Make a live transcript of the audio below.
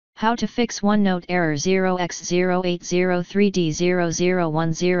How to fix OneNote error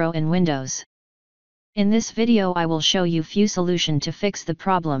 0x0803D0010 in Windows. In this video I will show you few solution to fix the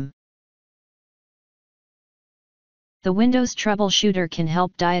problem. The Windows troubleshooter can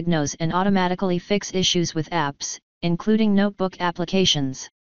help diagnose and automatically fix issues with apps, including notebook applications.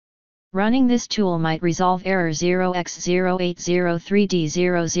 Running this tool might resolve error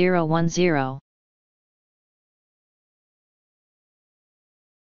 0x0803D0010.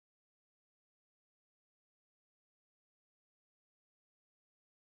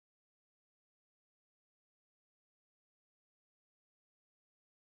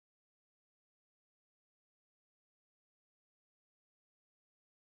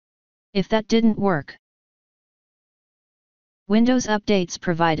 If that didn't work, Windows updates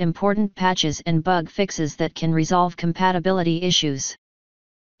provide important patches and bug fixes that can resolve compatibility issues.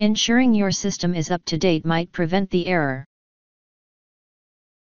 Ensuring your system is up to date might prevent the error.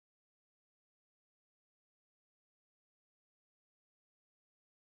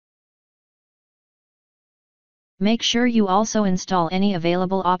 Make sure you also install any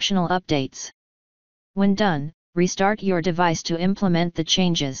available optional updates. When done, restart your device to implement the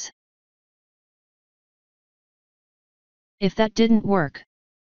changes. If that didn't work,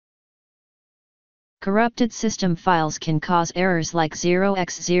 corrupted system files can cause errors like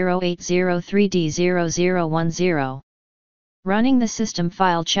 0x0803D0010. Running the System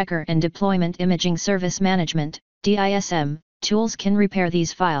File Checker and Deployment Imaging Service Management (DISM) tools can repair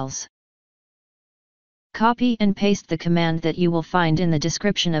these files. Copy and paste the command that you will find in the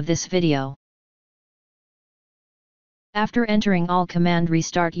description of this video. After entering all command,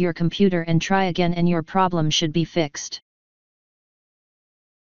 restart your computer and try again and your problem should be fixed.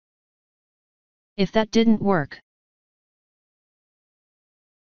 If that didn't work,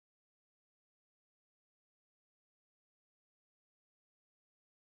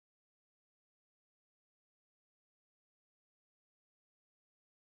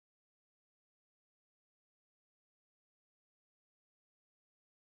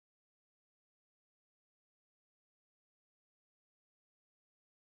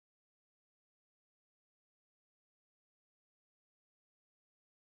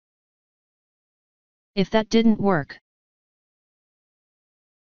 if that didn't work,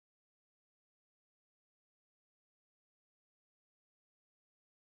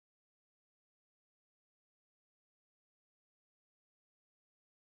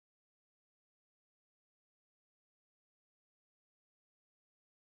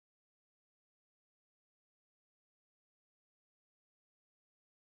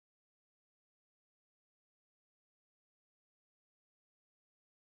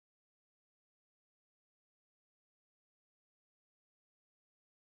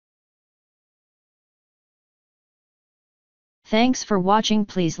 thanks for watching.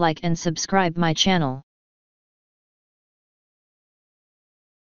 Please like and subscribe my channel.